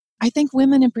I think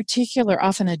women in particular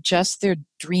often adjust their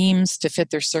dreams to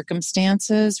fit their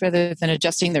circumstances rather than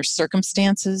adjusting their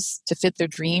circumstances to fit their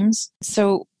dreams.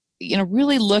 So,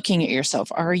 really looking at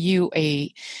yourself, are you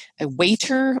a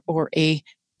waiter or a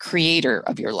creator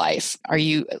of your life? Are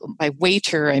you, by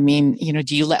waiter, I mean,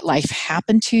 do you let life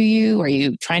happen to you? Are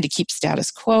you trying to keep status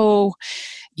quo?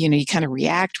 You kind of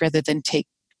react rather than take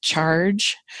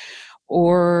charge.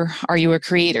 Or are you a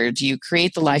creator? Do you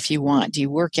create the life you want? Do you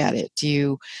work at it? Do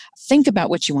you think about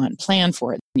what you want and plan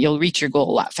for it? You'll reach your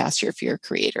goal a lot faster if you're a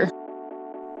creator.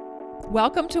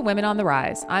 Welcome to Women on the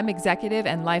Rise. I'm executive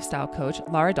and lifestyle coach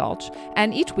Lara Dolch,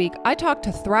 and each week I talk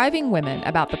to thriving women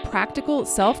about the practical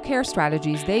self-care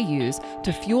strategies they use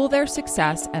to fuel their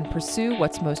success and pursue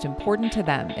what's most important to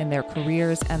them in their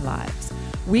careers and lives.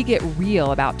 We get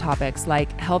real about topics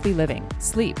like healthy living,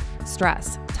 sleep,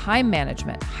 stress, time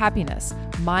management, happiness,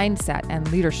 mindset,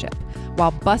 and leadership,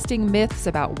 while busting myths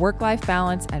about work-life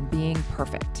balance and being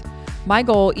perfect. My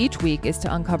goal each week is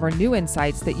to uncover new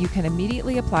insights that you can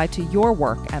immediately apply to your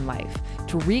work and life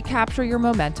to recapture your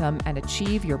momentum and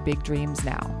achieve your big dreams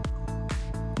now.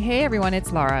 Hey everyone,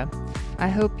 it's Lara. I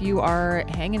hope you are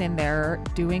hanging in there,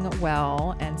 doing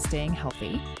well, and staying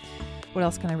healthy. What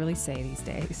else can I really say these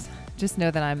days? Just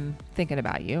know that I'm thinking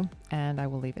about you, and I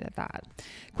will leave it at that.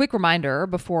 Quick reminder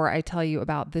before I tell you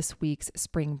about this week's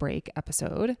spring break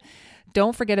episode.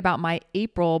 Don't forget about my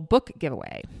April book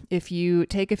giveaway. If you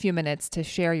take a few minutes to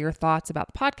share your thoughts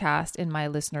about the podcast in my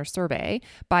listener survey,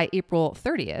 by April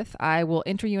 30th, I will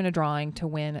enter you in a drawing to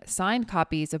win signed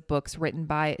copies of books written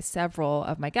by several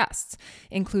of my guests,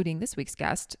 including this week's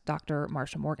guest, Dr.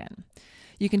 Marsha Morgan.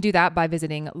 You can do that by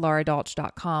visiting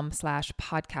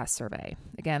laradolch.com/podcast survey.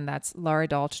 Again, that's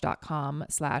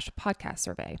laradolch.com/podcast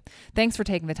survey. Thanks for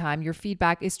taking the time. Your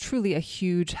feedback is truly a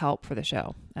huge help for the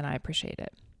show, and I appreciate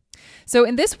it. So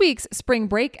in this week's spring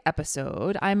break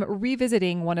episode, I'm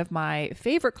revisiting one of my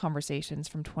favorite conversations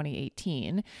from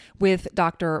 2018 with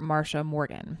Dr. Marsha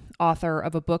Morgan, author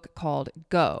of a book called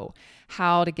Go: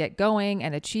 How to Get Going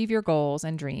and Achieve Your Goals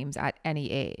and Dreams at Any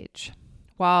Age.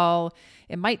 While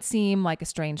it might seem like a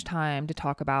strange time to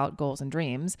talk about goals and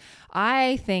dreams,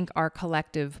 I think our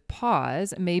collective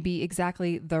pause may be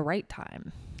exactly the right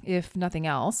time. If nothing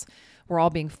else, we're all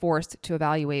being forced to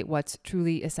evaluate what's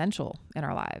truly essential in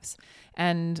our lives.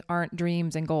 And aren't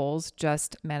dreams and goals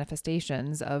just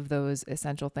manifestations of those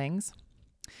essential things?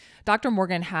 Dr.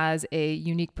 Morgan has a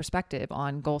unique perspective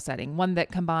on goal setting, one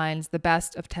that combines the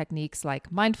best of techniques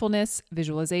like mindfulness,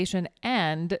 visualization,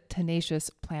 and tenacious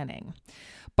planning.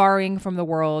 Borrowing from the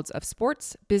worlds of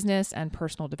sports, business, and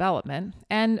personal development,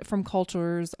 and from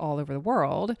cultures all over the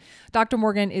world, Dr.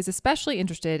 Morgan is especially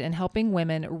interested in helping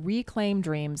women reclaim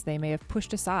dreams they may have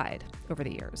pushed aside over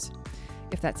the years.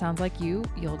 If that sounds like you,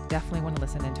 you'll definitely want to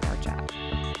listen into our chat.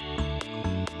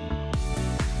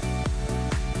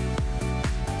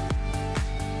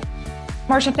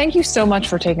 Marsha, thank you so much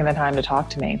for taking the time to talk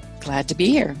to me. Glad to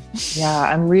be here. Yeah,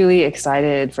 I'm really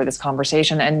excited for this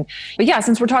conversation. But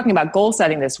since we're talking about goal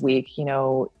setting this week,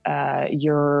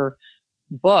 your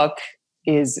book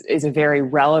is a very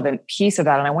relevant piece of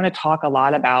that. And I want to talk a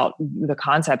lot about the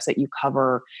concepts that you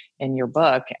cover in your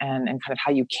book and kind of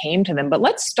how you came to them. But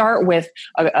let's start with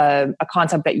a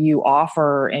concept that you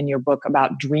offer in your book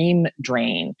about dream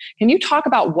drain. Can you talk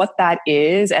about what that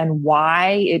is and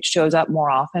why it shows up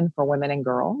more often for women and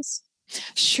girls?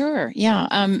 Sure.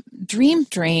 Yeah. Dream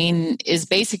drain is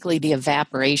basically the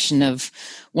evaporation of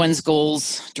one's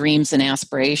goals, dreams, and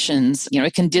aspirations.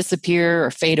 It can disappear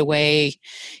or fade away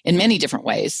in many different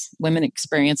ways. Women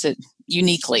experience it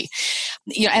uniquely.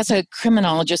 As a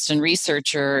criminologist and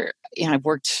researcher, I've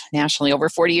worked nationally over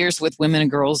 40 years with women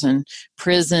and girls in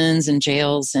prisons and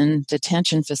jails and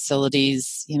detention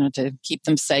facilities, to keep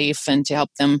them safe and to help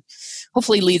them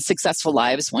hopefully lead successful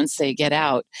lives once they get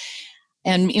out.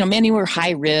 And, many were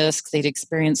high risk. They'd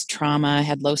experienced trauma,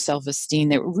 had low self-esteem.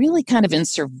 They were really kind of in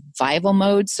survival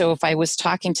mode. So if I was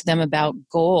talking to them about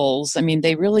goals,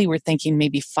 they really were thinking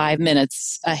maybe 5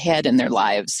 minutes ahead in their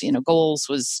lives. Goals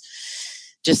was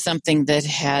just something that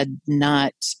had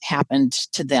not happened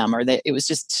to them, or that it was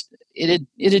just, it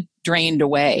had drained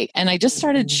away. And I just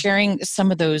started sharing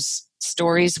some of those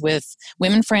stories with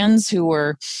women friends who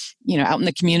were, out in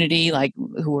the community, like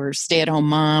who were stay-at-home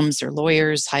moms or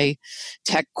lawyers,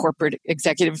 high-tech corporate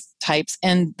executive types,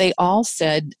 and they all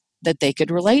said that they could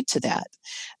relate to that.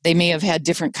 They may have had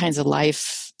different kinds of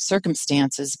life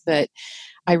circumstances, but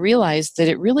I realized that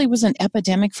it really was an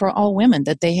epidemic for all women,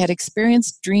 that they had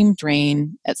experienced dream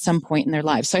drain at some point in their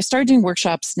lives. So I started doing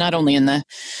workshops not only in the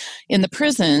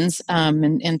prisons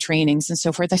and trainings and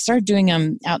so forth. I started doing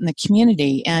them out in the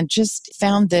community and just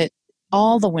found that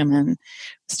all the women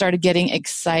started getting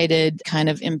excited, kind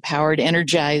of empowered,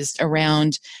 energized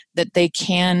around that they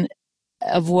can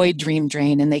avoid dream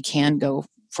drain and they can go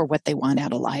for what they want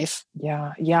out of life.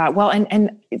 Yeah. Yeah. Well,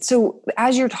 and so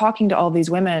as you're talking to all these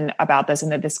women about this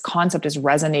and that this concept is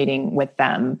resonating with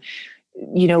them,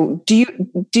 do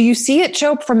you see it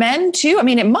show up for men too? I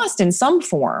mean, it must in some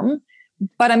form,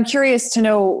 but I'm curious to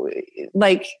know,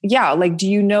 do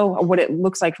you know what it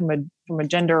looks like from a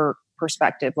gender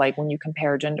perspective, like when you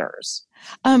compare genders?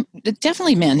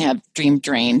 Definitely men have dream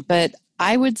drain, but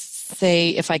I would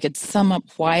say if I could sum up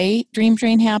why dream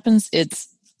drain happens, it's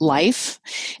life,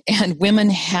 and women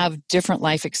have different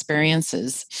life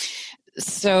experiences.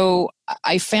 So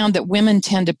I found that women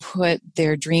tend to put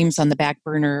their dreams on the back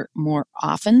burner more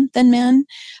often than men.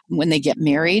 When they get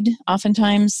married,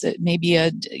 oftentimes it may be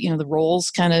the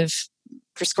roles kind of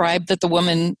prescribed that the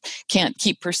woman can't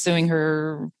keep pursuing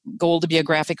her goal to be a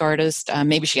graphic artist.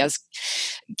 Maybe she has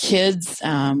kids,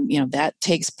 that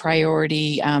takes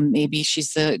priority. Maybe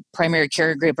she's the primary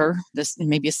caregiver,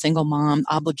 maybe a single mom,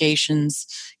 obligations,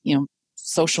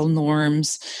 social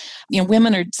norms.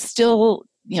 Women are still,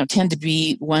 tend to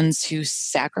be ones who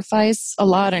sacrifice a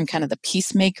lot and kind of the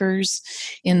peacemakers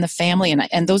in the family.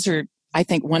 And those are, I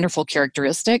think, wonderful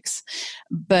characteristics.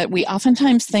 But we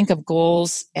oftentimes think of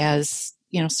goals as,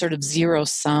 sort of zero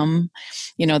sum,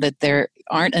 that there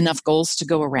aren't enough goals to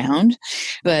go around.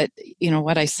 But,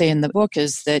 what I say in the book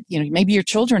is that, maybe your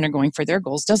children are going for their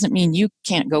goals doesn't mean you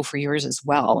can't go for yours as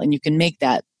well. And you can make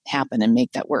that happen and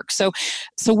make that work. So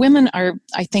women are,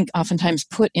 I think, oftentimes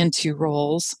put into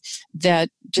roles that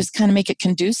just kind of make it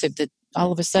conducive that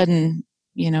all of a sudden,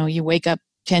 you wake up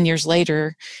 10 years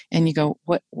later and you go,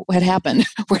 what happened?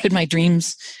 Where did my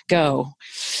dreams go?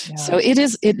 Yeah. So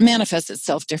it manifests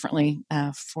itself differently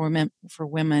for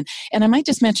women. And I might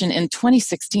just mention in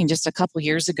 2016, just a couple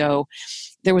years ago,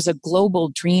 there was a global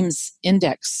dreams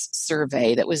index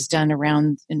survey that was done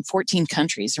in 14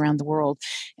 countries around the world.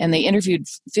 And they interviewed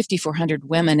 5,400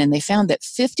 women, and they found that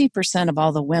 50% of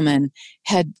all the women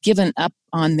had given up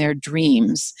on their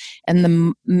dreams. And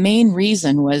the main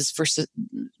reason was for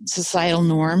societal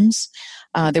norms.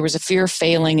 There was a fear of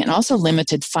failing and also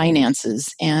limited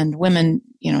finances. And women,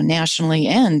 nationally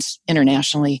and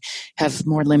internationally have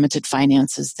more limited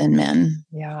finances than men.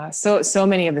 Yeah. So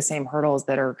many of the same hurdles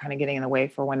that are kind of getting in the way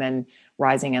for women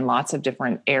rising in lots of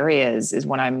different areas is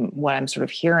what I'm sort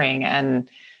of hearing. And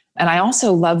I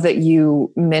also love that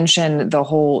you mentioned the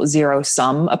whole zero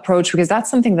sum approach, because that's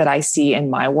something that I see in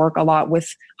my work a lot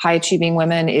with high achieving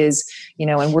women is,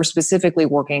 and we're specifically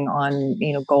working on,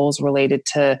 goals related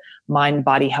to mind,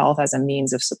 body health as a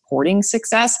means of supporting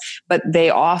success, but they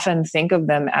often think of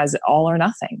them as all or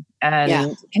nothing.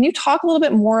 And Can you talk a little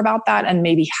bit more about that and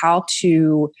maybe how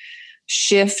to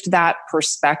shift that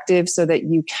perspective so that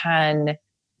you can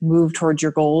move towards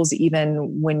your goals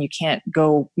even when you can't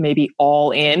go maybe all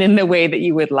in the way that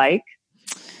you would like?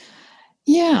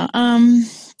 Yeah.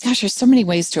 Gosh, there's so many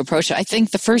ways to approach it. I think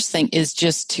the first thing is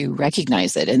just to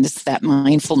recognize it. And it's that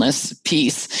mindfulness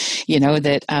piece,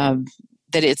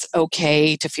 that it's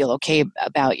okay to feel okay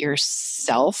about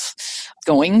yourself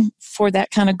going for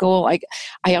that kind of goal.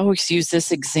 I always use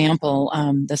this example,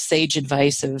 the sage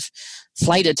advice of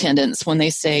flight attendants when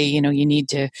they say, you need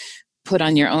to put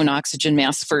on your own oxygen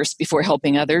mask first before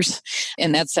helping others.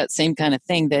 And that's that same kind of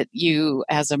thing that you,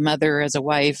 as a mother, as a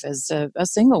wife, as a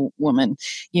single woman,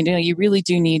 you really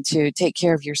do need to take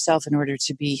care of yourself in order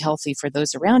to be healthy for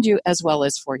those around you as well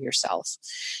as for yourself.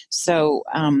 So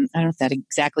I don't know if that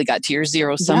exactly got to your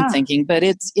zero sum thinking, but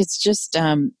it's just,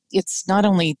 it's not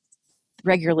only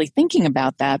regularly thinking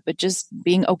about that, but just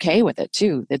being okay with it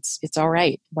too. It's all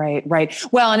right. Right.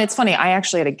 Well, and it's funny. I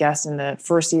actually had a guest in the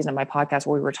first season of my podcast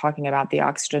where we were talking about the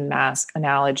oxygen mask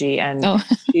analogy, and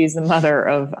she's the mother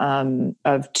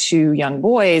of two young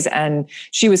boys. And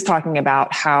she was talking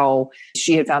about how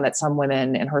she had found that some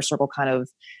women in her circle kind of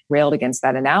railed against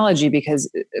that analogy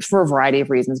because for a variety of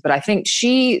reasons. But I think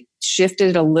she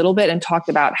shifted a little bit and talked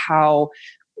about how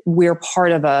we're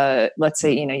part of let's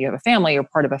say, you have a family, you're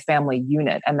part of a family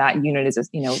unit. And that unit is,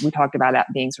 we talked about that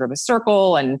being sort of a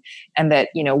circle and that,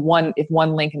 if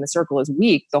one link in the circle is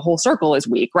weak, the whole circle is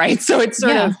weak, right? So it's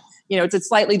sort of, it's a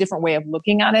slightly different way of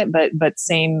looking at it, but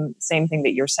same thing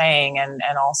that you're saying. And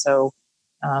also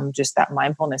just that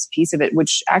mindfulness piece of it,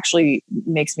 which actually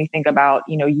makes me think about,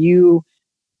 you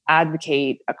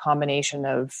advocate a combination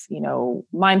of,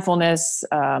 mindfulness,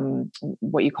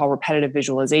 what you call repetitive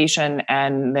visualization,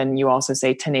 and then you also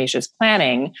say tenacious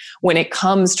planning when it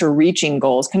comes to reaching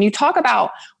goals. Can you talk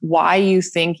about why you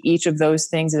think each of those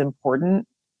things is important?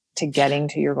 to getting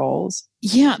to your goals?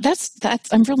 Yeah, that's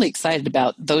I'm really excited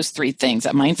about those three things: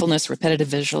 mindfulness, repetitive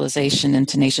visualization, and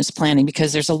tenacious planning,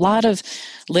 because there's a lot of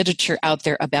literature out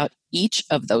there about each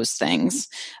of those things.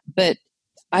 But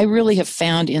I really have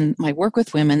found in my work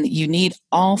with women that you need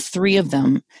all three of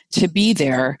them to be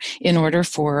there in order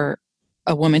for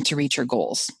a woman to reach her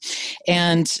goals.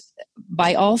 And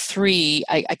by all three,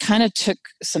 I kind of took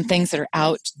some things that are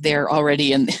out there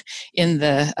already in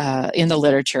the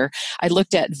literature. I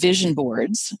looked at vision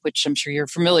boards, which I'm sure you're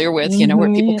familiar with,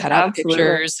 where people cut out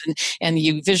pictures and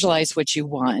you visualize what you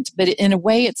want. But in a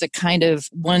way, it's a kind of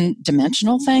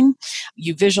one-dimensional thing.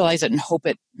 You visualize it and hope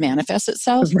it manifests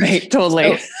itself. Right,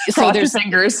 totally. So there's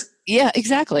fingers. Yeah,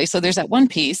 exactly. So there's that one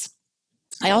piece.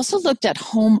 I also looked at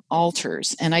home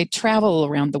altars, and I travel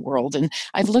around the world, and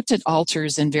I've looked at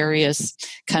altars in various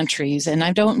countries, and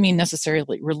I don't mean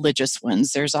necessarily religious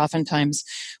ones. There's oftentimes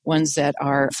ones that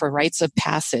are for rites of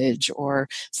passage or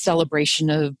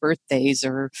celebration of birthdays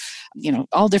or,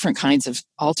 all different kinds of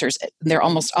altars. They're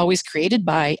almost always created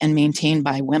by and maintained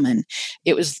by women.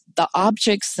 It was the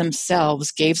objects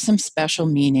themselves gave some special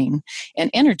meaning and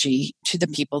energy to the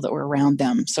people that were around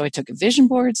them. So I took vision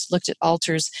boards, looked at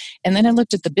altars, and then I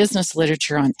looked at the business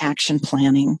literature on action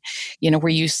planning, where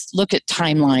you look at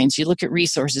timelines, you look at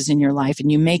resources in your life,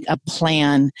 and you make a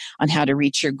plan on how to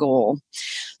reach your goal.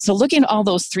 So looking at all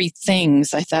those three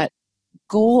things, I thought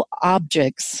goal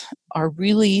objects are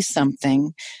really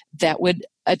something that would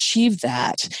achieve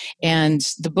that. And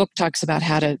the book talks about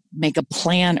how to make a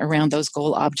plan around those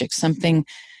goal objects, something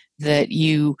that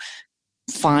you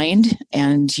find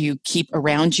and you keep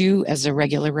around you as a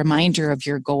regular reminder of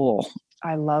your goal.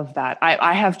 I love that.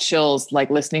 I have chills like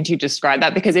listening to you describe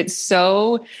that, because it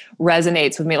so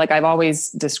resonates with me. Like, I've always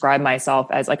described myself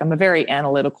as like, I'm a very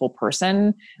analytical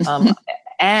person.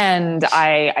 And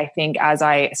I think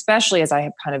especially as I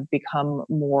have kind of become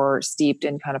more steeped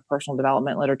in kind of personal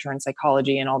development literature and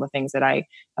psychology and all the things that I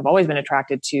have always been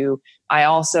attracted to, I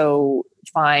also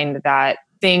find that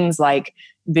things like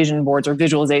vision boards or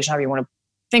visualization, however you want to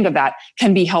think of that,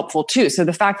 can be helpful too. So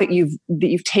the fact that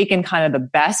you've taken kind of the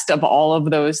best of all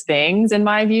of those things, in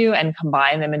my view, and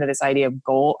combined them into this idea of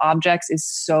goal objects is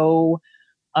so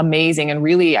amazing, and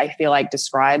really, I feel like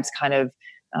describes kind of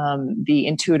the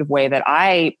intuitive way that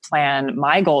I plan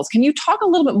my goals. Can you talk a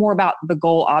little bit more about the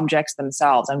goal objects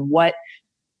themselves and what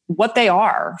they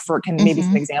are? Maybe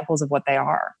some examples of what they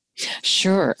are.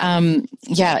 Sure.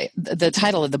 The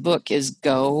title of the book is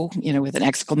GO, with an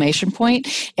exclamation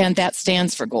point, and that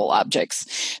stands for goal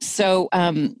objects. So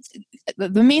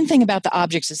the main thing about the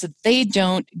objects is that they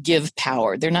don't give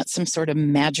power. They're not some sort of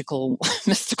magical,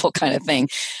 mystical kind of thing,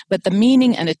 but the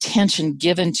meaning and attention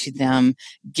given to them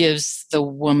gives the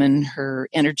woman her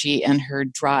energy and her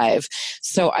drive.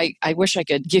 So I wish I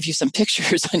could give you some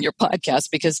pictures on your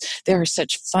podcast, because there are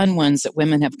such fun ones that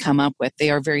women have come up with. They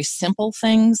are very simple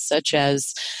things, such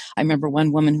as, I remember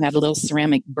one woman who had a little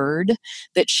ceramic bird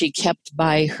that she kept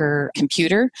by her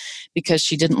computer because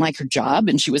she didn't like her job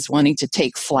and she was wanting to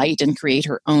take flight and create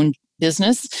her own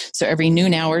business. So every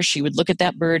noon hour, she would look at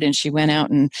that bird, and she went out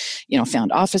and,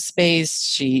 found office space.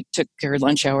 She took her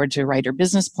lunch hour to write her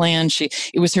business plan.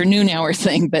 It was her noon hour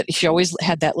thing, but she always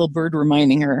had that little bird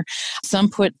reminding her. Some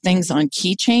put things on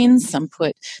keychains. Some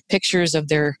put pictures of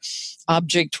their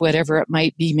object, whatever it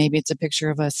might be. Maybe it's a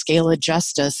picture of a scale of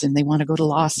justice and they want to go to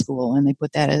law school, and they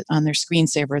put that on their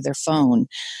screensaver of their phone.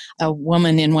 A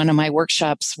woman in one of my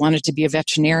workshops wanted to be a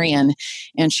veterinarian,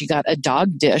 and she got a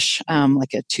dog dish,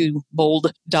 like a 2-bowl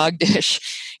dog dish,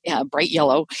 bright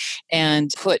yellow, and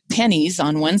put pennies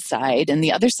on one side, and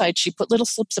the other side she put little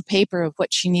slips of paper of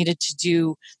what she needed to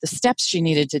do, the steps she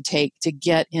needed to take to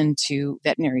get into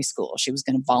veterinary school. She was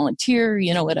going to volunteer,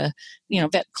 at a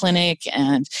vet clinic,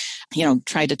 and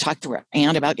tried to talk to her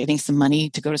aunt about getting some money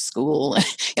to go to school.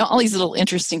 All these little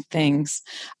interesting things.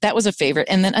 That was a favorite.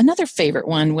 And then another favorite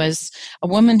one was a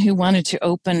woman who wanted to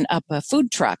open up a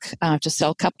food truck to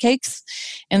sell cupcakes.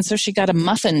 And so she got a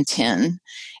muffin tin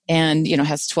and,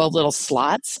 has 12 little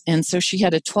slots. And so she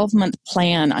had a 12-month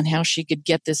plan on how she could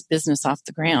get this business off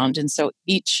the ground. And so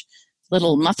each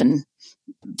little muffin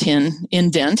tin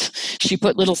indent, she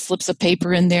put little slips of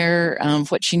paper in there,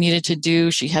 what she needed to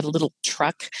do. She had a little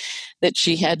truck that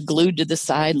she had glued to the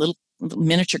side, little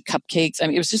miniature cupcakes. I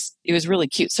mean, it was really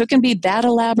cute. So it can be that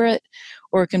elaborate,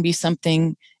 or it can be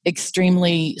something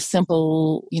extremely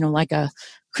simple, like a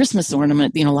Christmas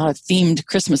ornament, a lot of themed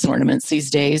Christmas ornaments these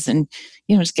days, and,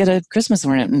 just get a Christmas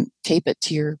ornament and tape it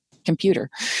to your computer.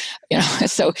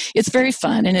 So it's very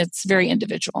fun and it's very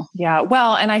individual. Yeah.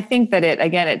 Well, and I think that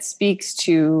it speaks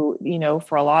to,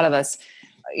 for a lot of us,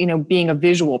 being a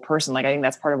visual person, like I think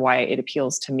that's part of why it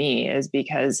appeals to me, is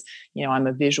because, I'm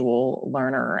a visual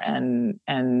learner, and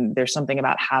there's something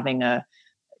about having the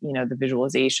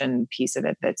visualization piece of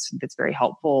it that's very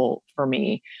helpful for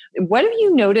me. What have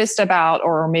you noticed about,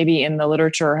 or maybe in the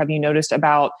literature, have you noticed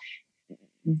about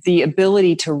the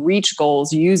ability to reach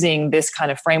goals using this kind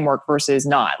of framework versus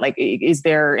not? Like, is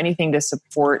there anything to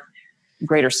support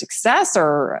greater success,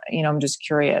 or, I'm just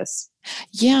curious?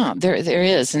 Yeah, there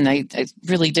is. And I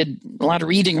really did a lot of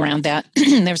reading around that.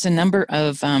 There's a number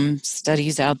of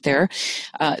studies out there,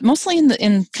 mostly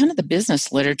in kind of the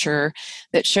business literature,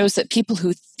 that shows that people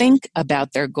who think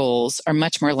about their goals are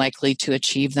much more likely to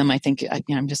achieve them. I think,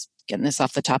 I'm just getting this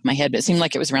off the top of my head, but it seemed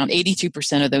like it was around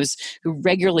 82% of those who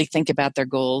regularly think about their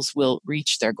goals will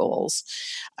reach their goals.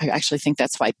 I actually think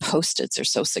that's why Post-its are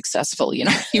so successful. You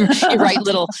write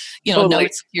little, Totally.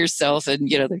 notes to yourself, and,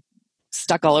 they're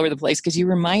stuck all over the place because you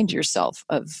remind yourself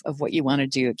of what you want to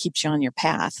do. It keeps you on your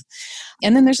path.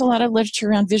 And then there's a lot of literature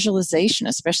around visualization,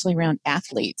 especially around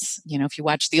athletes. If you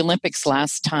watched the Olympics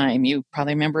last time, you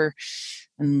probably remember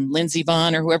Lindsey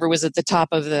Vonn or whoever was at the top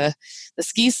of the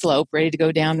ski slope ready to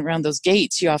go down around those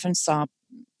gates. You often saw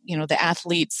the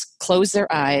athletes close their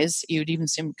eyes. You'd even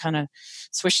see them kind of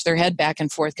swish their head back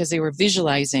and forth because they were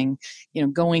visualizing,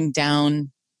 going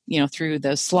down through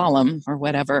the slalom or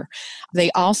whatever. They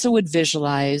also would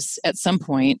visualize at some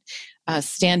point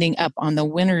standing up on the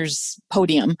winner's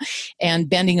podium and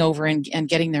bending over and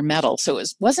getting their medal. So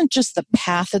it wasn't just the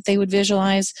path that they would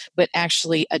visualize, but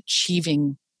actually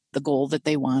achieving the goal that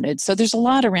they wanted. So there's a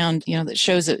lot around, that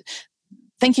shows that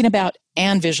thinking about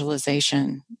and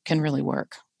visualization can really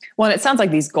work. Well, and it sounds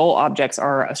like these goal objects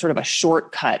are a sort of a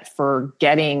shortcut for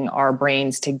getting our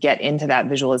brains to get into that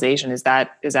visualization. Is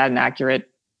that an accurate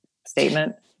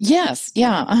statement? Yes.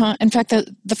 Yeah. In fact,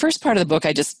 the first part of the book,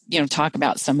 I just, talk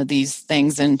about some of these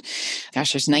things, and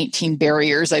gosh, there's 19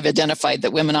 barriers I've identified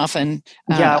that women often.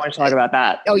 I want to talk about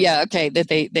that. Oh yeah. Okay. That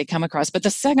they come across. But the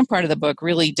second part of the book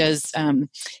really does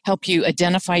help you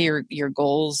identify your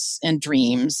goals and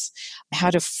dreams, how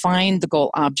to find the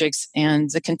goal objects and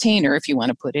the container, if you want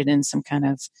to put it in some kind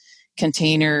of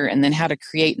container, and then how to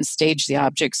create and stage the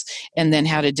objects, and then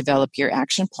how to develop your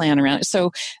action plan around it.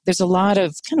 So there's a lot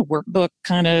of kind of workbook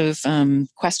kind of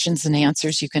questions and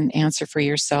answers you can answer for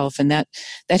yourself, and that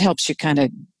helps you kind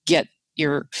of get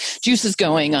your juices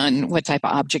going on what type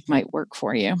of object might work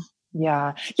for you.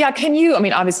 Yeah. Can you,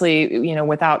 obviously,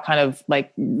 without kind of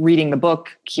like reading the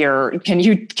book here, can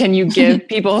you give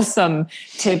people some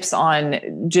tips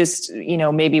on just,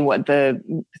 maybe what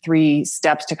the 3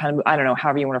 steps to kind of, I don't know,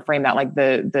 however you want to frame that, like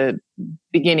the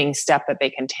beginning step that they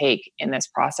can take in this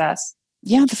process?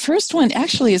 Yeah. The first one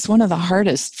actually is one of the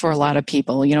hardest for a lot of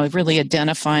people, really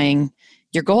identifying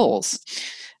your goals.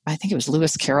 I think it was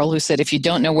Lewis Carroll who said, if you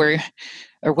don't know where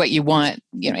or what you want,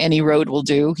 any road will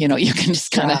do. You can just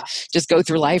kind of just go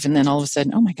through life, and then all of a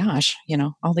sudden, oh my gosh,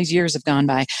 all these years have gone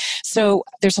by. So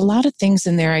there's a lot of things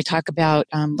in there. I talk about,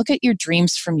 look at your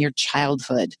dreams from your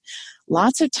childhood.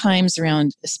 Lots of times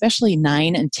around, especially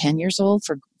 9 and 10 years old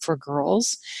for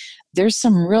girls, there's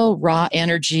some real raw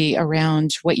energy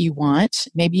around what you want.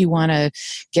 Maybe you want to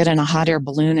get in a hot air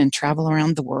balloon and travel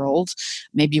around the world.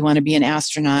 Maybe you want to be an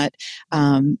astronaut.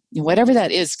 Whatever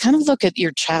that is, kind of look at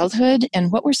your childhood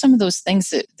and what were some of those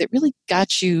things that really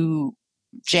got you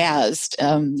jazzed,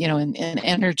 and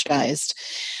energized.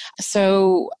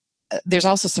 So there's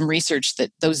also some research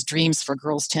that those dreams for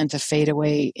girls tend to fade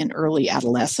away in early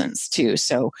adolescence too.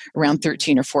 So around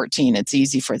 13 or 14, it's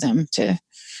easy for them to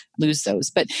lose those.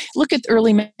 But look at the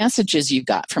early messages you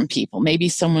got from people. Maybe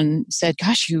someone said,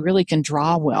 gosh, you really can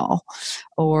draw well,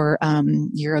 or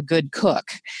you're a good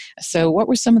cook. So what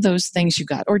were some of those things you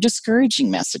got? Or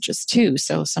discouraging messages too.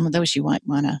 So some of those you might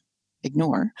want to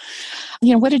ignore.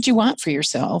 What did you want for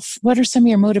yourself? What are some of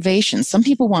your motivations? Some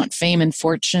people want fame and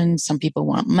fortune. Some people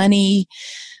want money.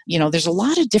 There's a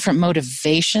lot of different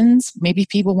motivations. Maybe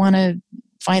people want to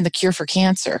find the cure for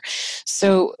cancer.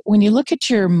 So when you look at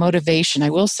your motivation,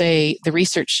 I will say the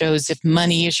research shows if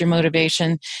money is your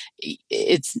motivation,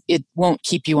 it won't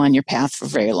keep you on your path for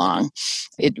very long.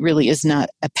 It really is not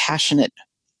a passionate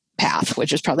path,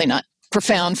 which is probably not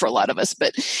profound for a lot of us,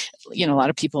 but a lot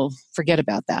of people forget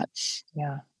about that.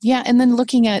 Yeah. And then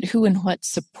looking at who and what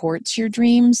supports your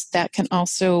dreams, that can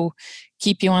also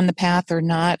keep you on the path or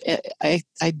not.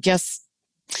 I guess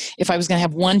if I was going to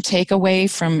have one takeaway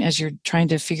from as you're trying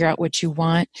to figure out what you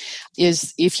want,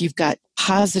 is if you've got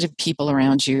positive people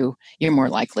around you, you're more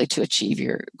likely to achieve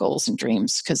your goals and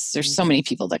dreams, because there's so many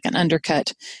people that can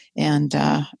undercut and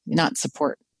not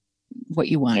support what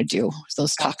you want to do.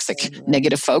 Those toxic, Absolutely.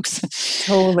 negative folks.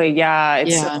 Totally. Yeah.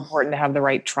 It's so Yeah. important to have the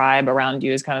right tribe around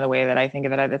you is kind of the way that I think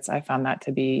of it. I found that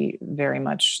to be very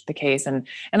much the case. And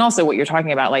also what you're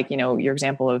talking about, like, your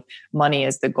example of money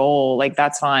is the goal, like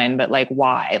that's fine. But like,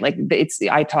 why? Like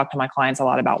I talk to my clients a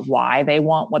lot about why they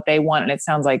want what they want. And it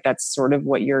sounds like that's sort of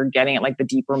what you're getting at, like the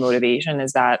deeper motivation.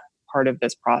 Is that part of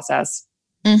this process?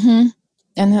 Mm-hmm.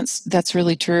 And that's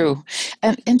really true.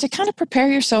 And to kind of prepare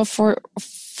yourself for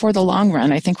the long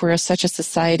run. I think we're such a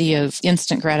society of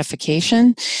instant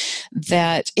gratification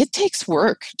that it takes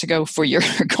work to go for your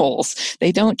goals.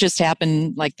 They don't just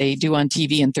happen like they do on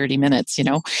TV in 30 minutes,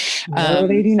 No,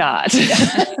 they do not.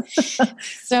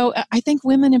 So I think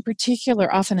women in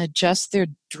particular often adjust their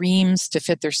dreams to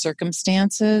fit their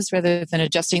circumstances rather than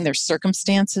adjusting their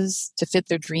circumstances to fit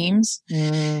their dreams.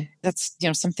 That's,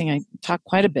 something I talk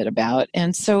quite a bit about.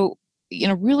 And so,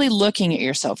 really looking at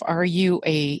yourself, are you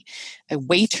a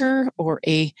waiter or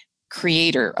a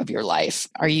creator of your life?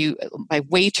 Are you, by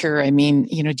waiter, I mean,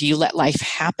 do you let life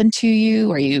happen to you?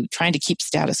 Are you trying to keep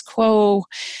status quo?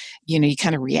 You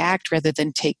kind of react rather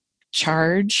than take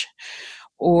charge?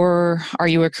 Or are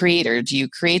you a creator? Do you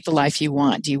create the life you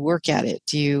want? Do you work at it?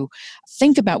 Do you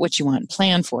think about what you want and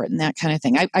plan for it and that kind of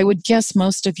thing? I would guess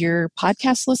most of your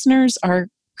podcast listeners are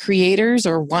creators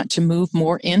or want to move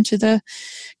more into the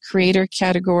creator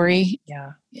category.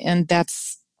 Yeah. And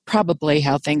that's probably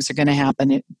how things are going to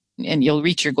happen. And you'll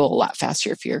reach your goal a lot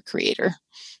faster if you're a creator.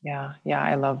 Yeah. Yeah.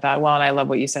 I love that. Well, and I love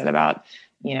what you said about,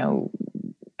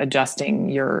 adjusting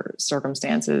your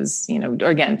circumstances,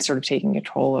 again, sort of taking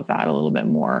control of that a little bit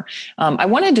more. I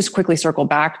want to just quickly circle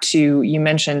back to, you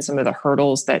mentioned some of the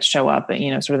hurdles that show up,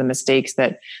 sort of the mistakes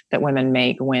that women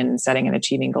make when setting and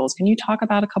achieving goals. Can you talk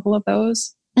about a couple of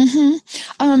those?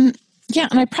 Mm-hmm. Yeah,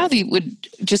 and I probably would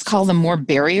just call them more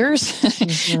barriers.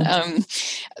 Mm-hmm.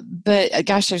 But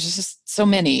gosh, there's just so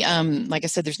many. Like I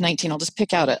said, there's 19. I'll just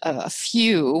pick out a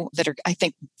few that are, I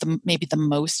think, maybe the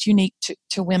most unique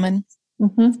to women.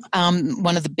 Mm-hmm.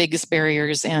 One of the biggest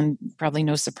barriers, and probably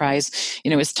no surprise,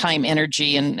 is time,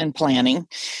 energy, and planning.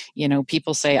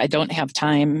 People say, I don't have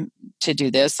time to do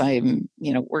this. I'm,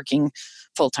 working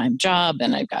full-time job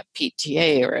and I've got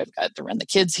PTA or I've got to run the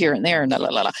kids here and there and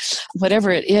whatever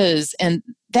it is. And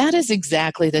that is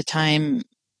exactly the time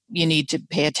you need to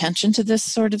pay attention to this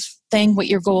sort of thing, what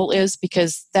your goal is,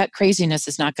 because that craziness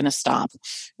is not going to stop.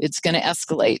 It's going to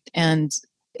escalate. And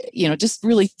just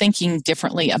really thinking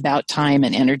differently about time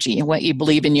and energy and what you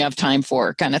believe in you have time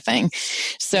for, kind of thing.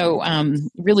 So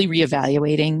really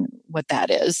reevaluating what that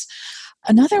is.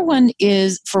 Another one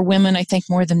is, for women, I think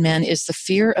more than men, is the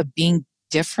fear of being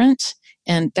different.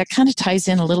 And that kind of ties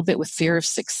in a little bit with fear of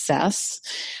success.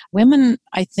 Women,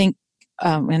 I think,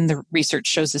 and the research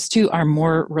shows this too, are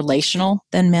more relational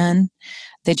than men.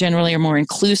 They generally are more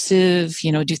inclusive,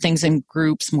 do things in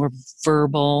groups, more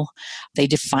verbal. They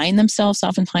define themselves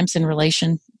oftentimes in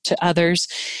relation to others.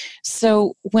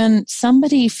 So when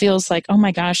somebody feels like, oh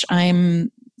my gosh,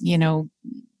 I'm,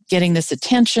 getting this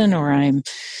attention, or I'm,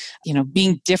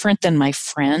 being different than my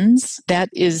friends, that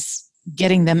is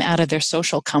getting them out of their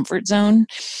social comfort zone.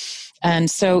 And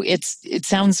so it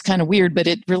sounds kind of weird, but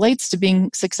it relates to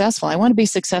being successful. I want to be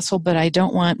successful, but I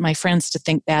don't want my friends to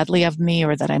think badly of me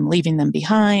or that I'm leaving them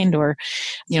behind, or,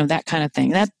 that kind of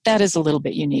thing. That is a little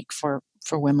bit unique for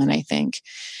women, I think.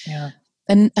 Yeah.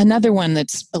 And another one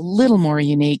that's a little more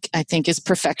unique, I think, is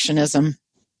perfectionism.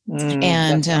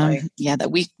 And that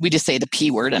we just say the P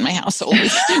word in my household.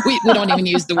 We don't even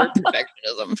use the word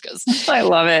perfectionism because I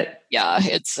love it. Yeah,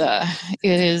 it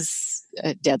is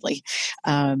deadly.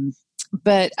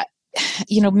 But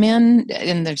men,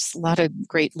 and there's a lot of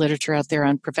great literature out there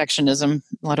on perfectionism,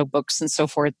 a lot of books and so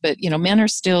forth, but, men are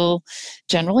still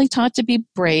generally taught to be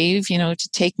brave, to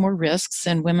take more risks,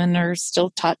 and women are still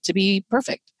taught to be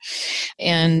perfect.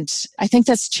 And I think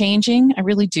that's changing. I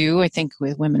really do. I think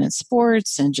with women in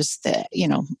sports and just the,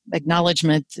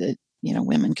 acknowledgement that,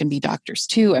 women can be doctors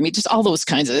too. I mean, just all those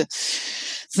kinds of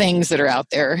things that are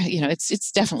out there,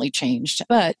 it's definitely changed,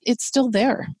 but it's still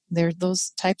there. There are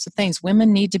those types of things.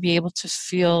 Women need to be able to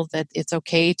feel that it's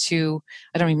okay to,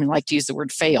 I don't even like to use the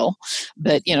word fail,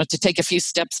 but, to take a few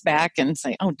steps back and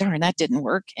say, oh, darn, that didn't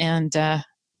work. And,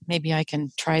 maybe I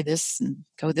can try this and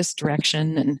go this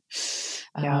direction. And,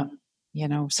 but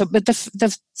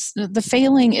the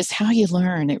failing is how you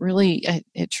learn.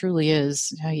 It truly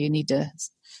is how you need to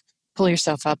pull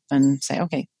yourself up and say,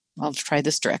 okay, I'll try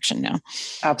this direction now.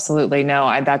 Absolutely.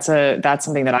 No, that's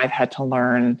something that I've had to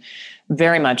learn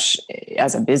very much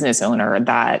as a business owner,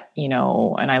 that,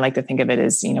 and I like to think of it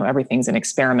as, everything's an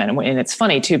experiment. And it's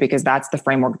funny too, because that's the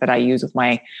framework that I use with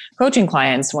my coaching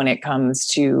clients when it comes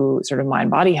to sort of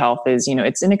mind body health is,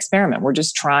 it's an experiment. We're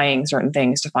just trying certain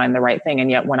things to find the right thing.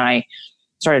 And yet when I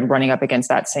started running up against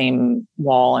that same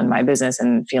wall in my business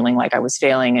and feeling like I was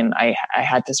failing, and I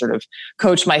had to sort of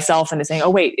coach myself into saying, oh,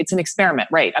 wait, it's an experiment,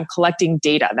 right? I'm collecting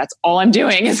data. That's all I'm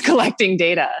doing is collecting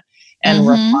data and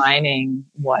refining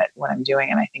what I'm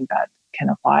doing. And I think that can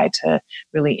apply to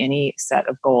really any set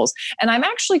of goals. And I'm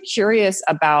actually curious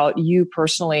about you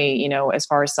personally, as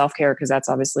far as self-care, because that's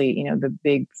obviously, the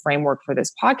big framework for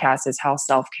this podcast is how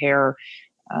self-care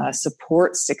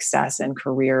supports success in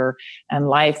career and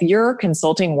life. Your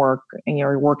consulting work and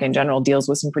your work in general deals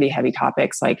with some pretty heavy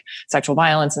topics like sexual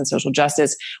violence and social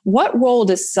justice. What role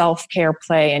does self-care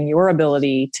play in your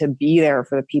ability to be there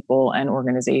for the people and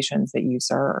organizations that you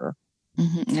serve?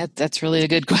 Mm-hmm. That's really a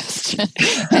good question.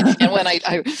 and when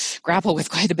I grapple with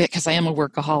quite a bit, because I am a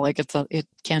workaholic, it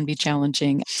can be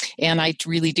challenging. And I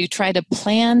really do try to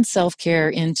plan self-care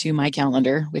into my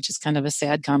calendar, which is kind of a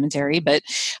sad commentary, but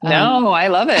no, I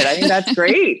love it. I think that's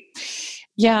great.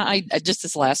 Yeah, I just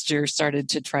this last year started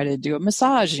to try to do a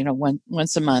massage,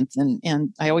 once a month.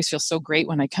 And I always feel so great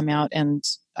when I come out, and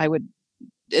I would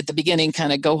at the beginning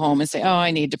kind of go home and say, oh,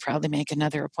 I need to probably make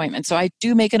another appointment. So I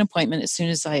do make an appointment as soon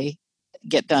as I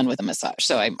get done with a massage.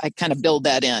 So I kind of build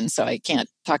that in, so I can't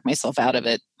talk myself out of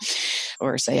it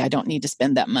or say I don't need to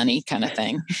spend that money kind of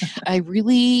thing. I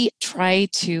really try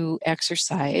to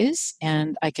exercise,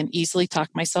 and I can easily talk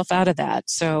myself out of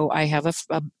that. So I have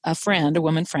a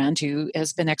woman friend who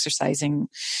has been exercising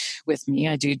with me.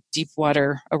 I do deep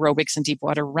water aerobics and deep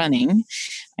water running.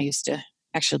 I used to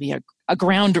actually be a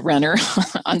ground runner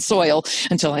on soil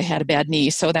until I had a bad knee.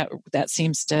 So that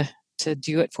seems to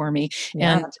do it for me.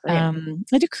 Yeah, and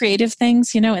I do creative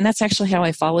things, and that's actually how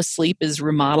I fall asleep, is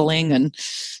remodeling and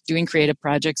doing creative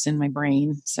projects in my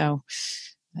brain. So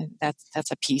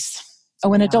that's a piece.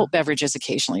 Oh, and adult beverages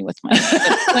occasionally with my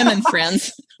women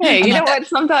friends. Hey, you know what?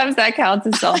 Sometimes that counts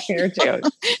as self-care too.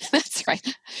 That's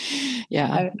right.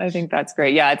 Yeah. I think that's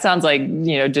great. Yeah. It sounds like,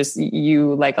 just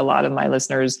you, like a lot of my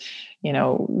listeners,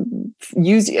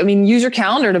 use your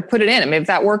calendar to put it in. I mean, if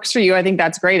that works for you, I think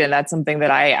that's great. And that's something that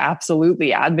I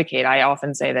absolutely advocate. I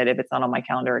often say that if it's not on my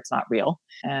calendar, it's not real.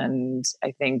 And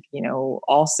I think,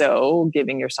 also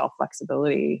giving yourself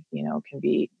flexibility, can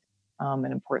be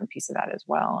an important piece of that as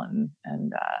well.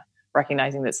 And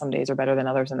recognizing that some days are better than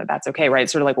others and that's okay, right?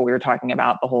 It's sort of like what we were talking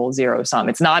about, the whole zero sum.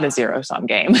 It's not a zero sum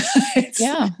game.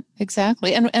 Yeah,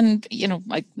 exactly. And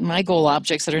my goal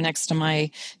objects that are next to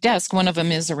my desk, one of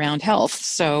them is around health.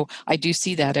 So I do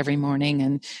see that every morning,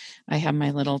 and I have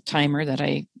my little timer that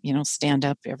I, stand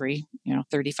up every,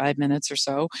 35 minutes or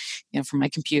so, from my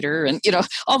computer, and,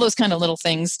 all those kind of little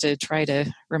things to try to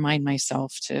remind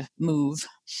myself to move.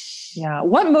 Yeah.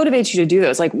 What motivates you to do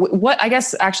those? Like what, I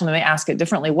guess, actually, let me ask it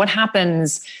differently. What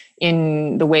happens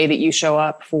in the way that you show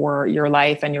up for your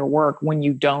life and your work when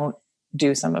you don't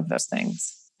do some of those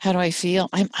things? How do I feel?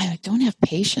 I don't have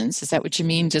patience. Is that what you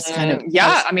mean? Just kind of.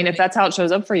 Yeah. I mean, if that's how it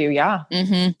shows up for you, yeah.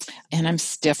 Mm-hmm. And I'm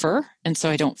stiffer. And so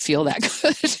I don't feel that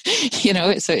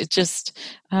good, so it just,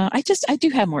 I do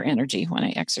have more energy when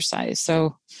I exercise.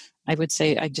 So I would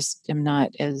say I just am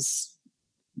not as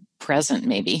present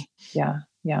maybe.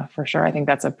 Yeah, for sure. I think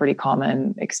that's a pretty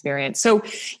common experience. So,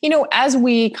 as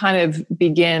we kind of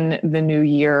begin the new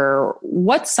year,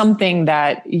 what's something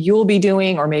that you'll be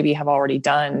doing or maybe have already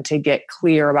done to get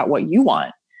clear about what you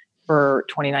want for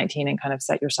 2019 and kind of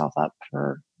set yourself up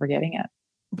for getting it?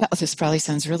 Well, this probably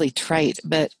sounds really trite,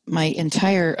 but my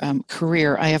entire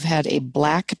career, I have had a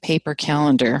black paper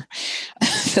calendar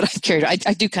that I've carried.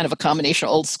 I do kind of a combination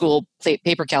of old school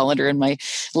paper calendar and my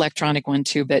electronic one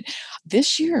too. But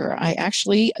this year, I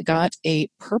actually got a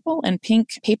purple and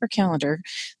pink paper calendar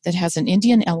that has an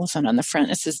Indian elephant on the front.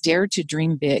 It says "Dare to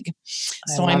Dream Big."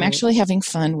 So I'm actually having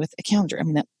fun with a calendar. I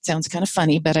mean, that sounds kind of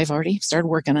funny, but I've already started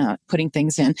working on putting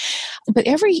things in. But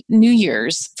every New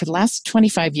Year's for the last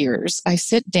 25 years, I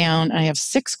sit down. I have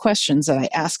 6 questions that I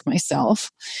ask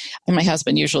myself, and my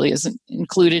husband usually isn't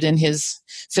included in his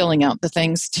filling out the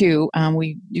things too.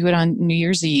 We do it on New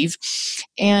Year's Eve,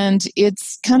 and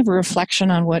it's kind of a reflection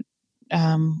on what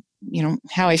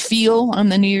how I feel on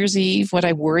the New Year's Eve, what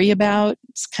I worry about.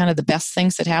 It's kind of the best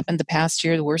things that happened the past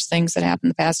year, the worst things that happened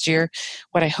the past year,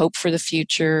 what I hope for the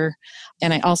future.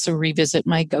 And I also revisit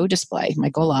my go display, my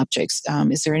goal objects.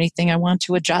 Is there anything I want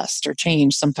to adjust or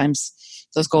change? Sometimes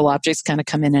those goal objects kind of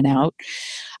come in and out.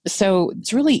 So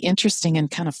it's really interesting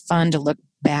and kind of fun to look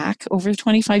back over the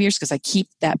 25 years because I keep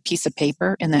that piece of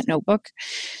paper in that notebook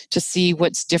to see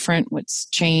what's different, what's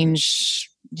changed,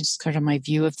 just kind of my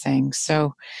view of things.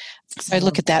 So I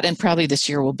look at that, and probably this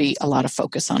year will be a lot of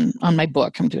focus on my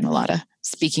book. I'm doing a lot of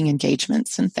speaking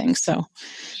engagements and things. So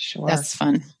that's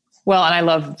fun. Well, and I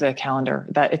love the calendar.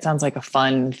 That it sounds like a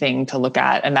fun thing to look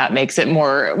at, and that makes it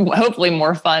hopefully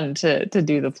more fun to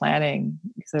do the planning.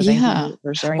 So thank you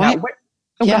for sharing that.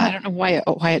 I don't know why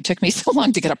it took me so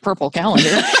long to get a purple calendar.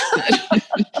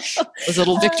 Those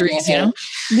little victories,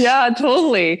 Yeah,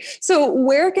 totally. So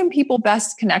where can people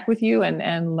best connect with you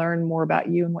and learn more about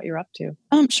you and what you're up to?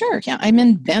 Sure. Yeah. I'm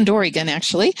in Bend, Oregon,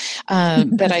 actually.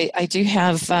 But I do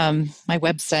have my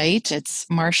website. It's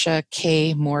Marcia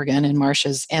K. Morgan, and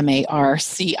Marcia's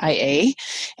MARCIA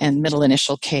and middle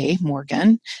initial K,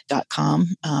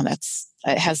 Morgan.com.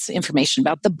 It has information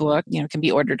about the book, can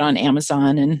be ordered on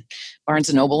Amazon and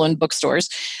Barnes & Noble and bookstores.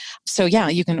 So yeah,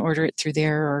 you can order it through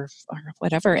there or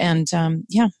whatever. And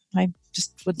I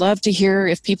just would love to hear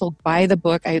if people buy the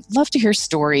book. I'd love to hear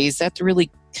stories. That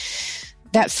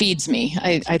feeds me.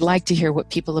 I'd like to hear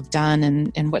what people have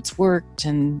done and what's worked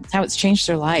and how it's changed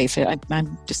their life.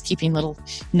 I'm just keeping little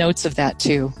notes of that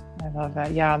too. I love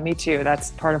that. Yeah, me too.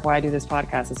 That's part of why I do this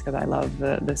podcast, is because I love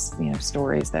the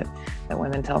stories that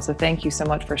women tell. So thank you so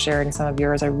much for sharing some of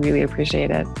yours. I really appreciate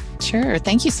it. Sure.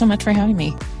 Thank you so much for having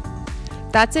me.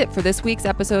 That's it for this week's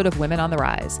episode of Women on the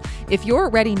Rise. If you're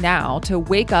ready now to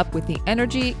wake up with the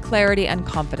energy, clarity, and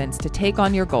confidence to take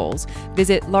on your goals,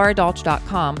 visit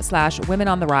laradolch.com/Women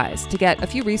on the Rise to get a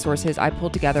few resources I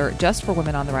pulled together just for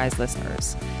Women on the Rise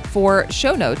listeners. For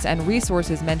show notes and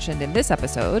resources mentioned in this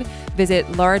episode, visit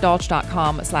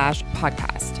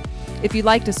laradolch.com/podcast. If you'd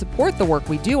like to support the work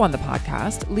we do on the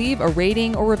podcast, leave a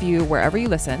rating or review wherever you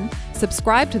listen,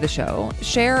 subscribe to the show,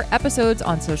 share episodes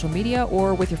on social media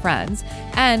or with your friends,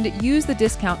 and use the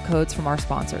discount codes from our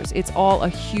sponsors. It's all a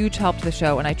huge help to the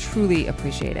show, and I truly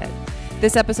appreciate it.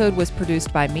 This episode was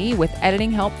produced by me with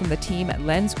editing help from the team at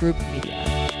Lens Group Media.